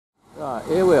Right,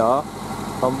 here we are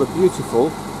on the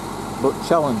beautiful but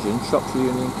challenging Shropshire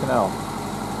Union Canal.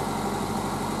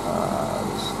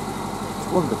 It's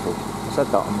wonderful. I said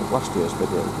that on last year's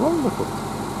video. It's wonderful.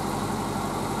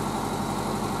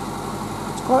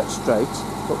 It's quite straight,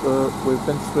 but we've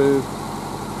been through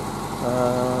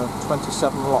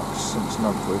 27 locks since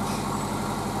Norbury,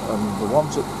 and the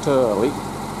ones at Tyrley,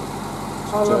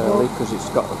 because it's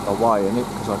got a Y in it,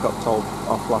 because I got told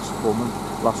off last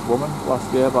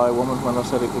year by a woman when I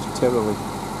said it was Tyrley.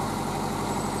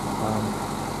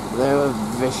 They were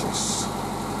vicious,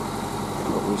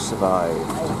 but we survived.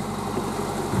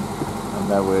 And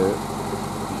now we're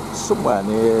somewhere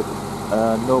near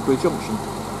Norbury Junction.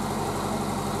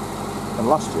 And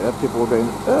last year people were going,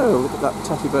 oh, look at that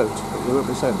tatty boat, but they won't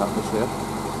be saying that this year,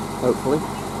 hopefully.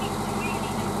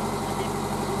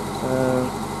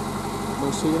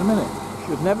 We'll see you in a minute.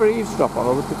 You should never eavesdrop on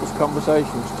other people's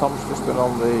conversations. Tom's just been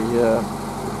on the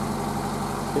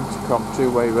intercom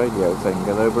two-way radio thing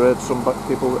and overheard some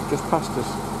people that just passed us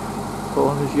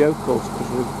calling us yokels because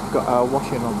we've got our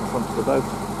washing on the front of the boat.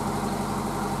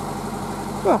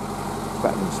 Well, it's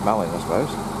better than smelling, I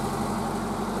suppose.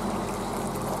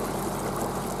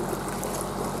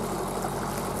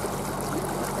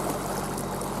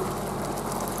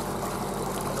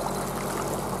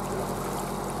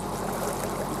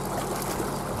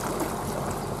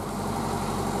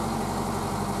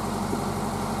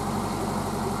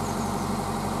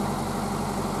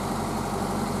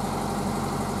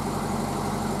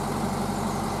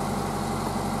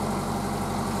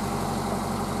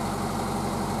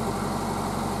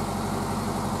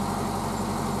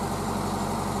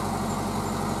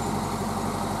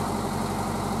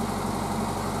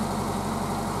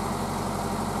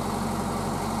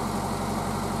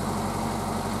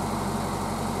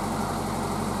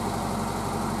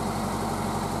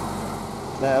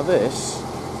 Now this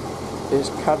is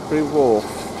Cadbury Wharf,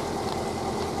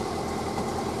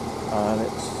 and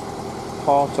it's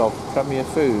part of Premier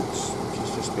Foods, which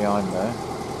is just behind there.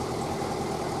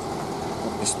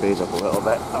 Let me speed up a little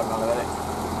bit, hang on a minute.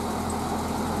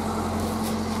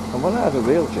 And when I had a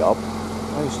real job,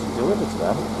 I used to deliver to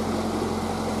them.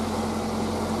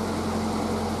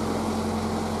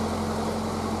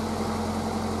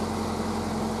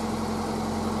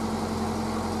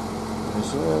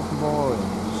 Reserve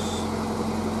moorings.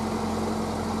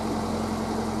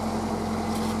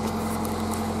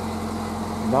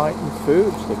 Knighton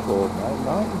Foods they're called now.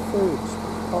 Knighton Foods,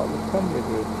 part of the Premier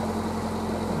Group.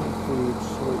 Premier Foods,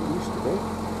 so it used to be.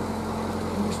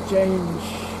 Exchange.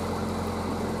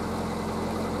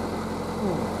 I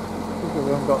think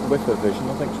we haven't got whipper vision. I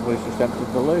think somebody's just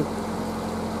emptied the loo.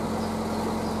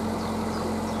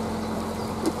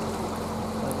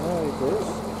 And there it is.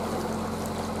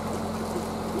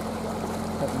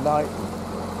 At Knighton.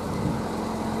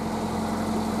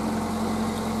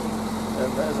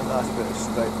 And there's a nice bit of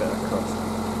straight bit across.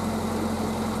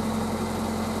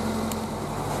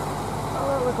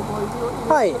 Hello little boy,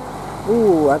 Hi!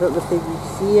 Ooh, I don't know if you can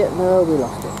see it. No, we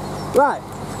lost it. Right,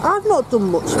 I've not done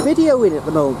much videoing at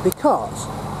the moment because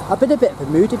I've been a bit of a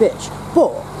moody bitch,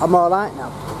 but I'm alright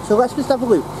now. So let's just have a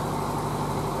look.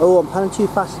 Oh, I'm panning too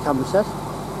fast, the camera says.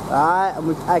 Right,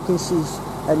 and I can see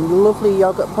a lovely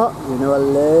yoghurt pot. You know I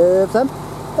love them.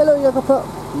 Hello yoghurt pot.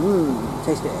 Mmm,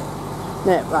 taste it.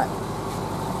 Now, right.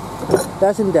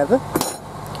 There's Endeavour.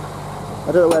 I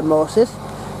don't know where Morse is.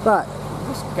 Right.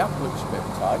 This gap looks a bit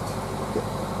tight.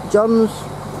 John's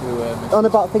on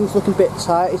about things looking a bit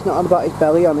tight. He's not on about his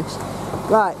belly, honest.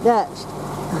 Right, next.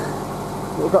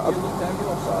 We've got a... Look down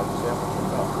your side and see how much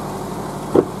we've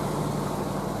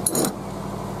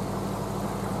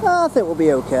got. I think we'll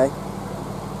be okay.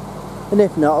 And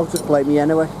if not, I'll just blame you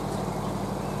anyway.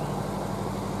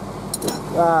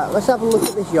 Right, let's have a look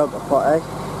at this yogurt pot, eh?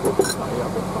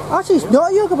 Actually, it's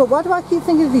not a yogurt pot. Why do I keep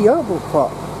thinking it's a yogurt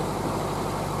pot?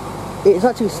 It's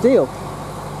actually steel.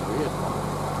 Weird.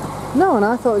 No, and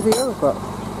I thought it was a yogurt pot.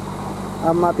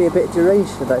 I might be a bit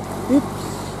deranged today. Oops.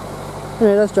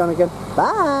 Anyway, that's John again.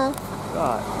 Bye!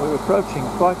 Right, we're approaching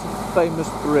quite a famous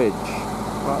bridge.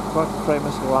 Quite a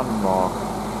famous landmark.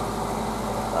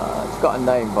 It's got a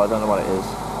name, but I don't know what it is.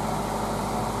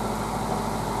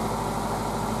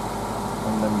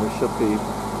 And then we should be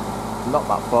not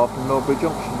that far from Norbury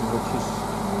Junction, which is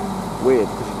weird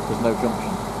because there's no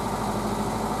junction.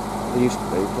 There used to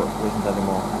be, but there isn't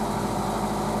anymore.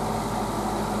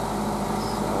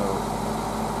 So,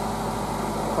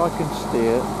 if I can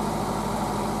steer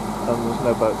and there's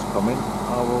no boats coming,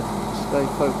 I will stay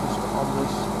focused on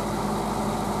this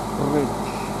bridge.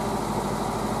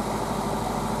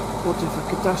 What if a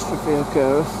catastrophe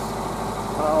occurs?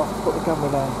 I'll have to put the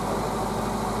camera down.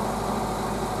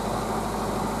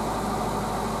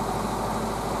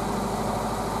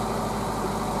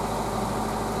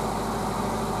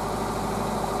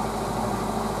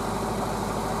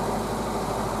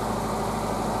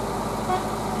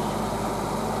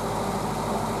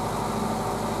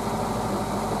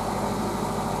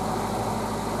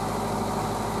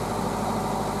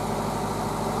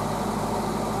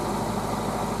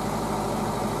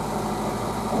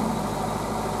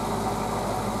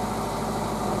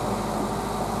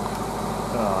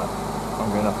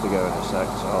 going to have to go in a sec,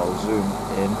 so I'll zoom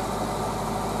in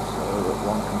so that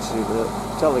one can see the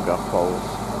telegraph poles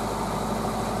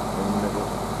in the middle.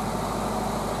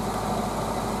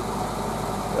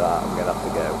 Right, I'm going to have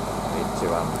to go. I need 2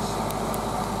 hands.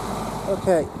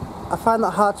 Okay, I find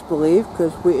that hard to believe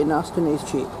because wheat in Aston is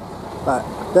cheap. Right,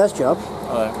 there's Job.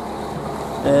 Hello.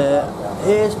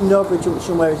 Here's Norbury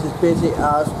Junction where it's as busy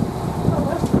as...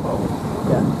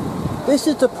 Yeah. This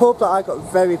is the pub that I got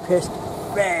very pissed,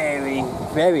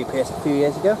 very pissed a few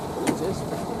years ago. It is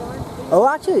 59p. Oh,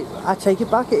 actually, I take it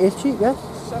back, it is cheap, yes.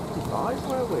 75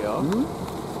 where we are.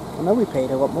 I know we paid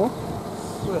a lot more.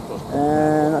 Worth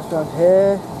That's down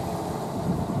here.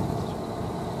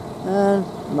 And,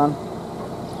 man,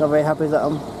 not very happy that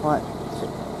I'm, like,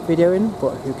 videoing,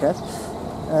 but who cares.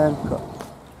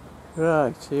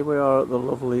 Right, here we are at the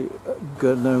lovely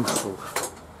Gnosall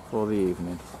for the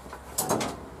evening.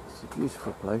 It's a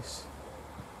beautiful place.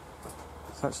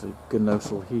 It's actually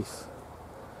Gnosall Heath.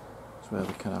 That's where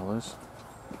the canal is.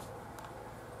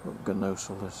 But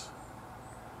Gnosall is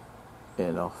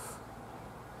in off.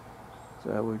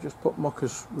 So we've just put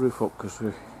Mukka's roof up because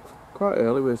we're quite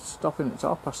early. We're stopping at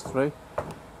 3:30.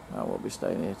 I won't be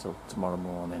staying here till tomorrow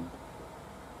morning.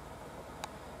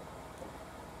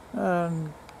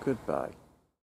 And goodbye.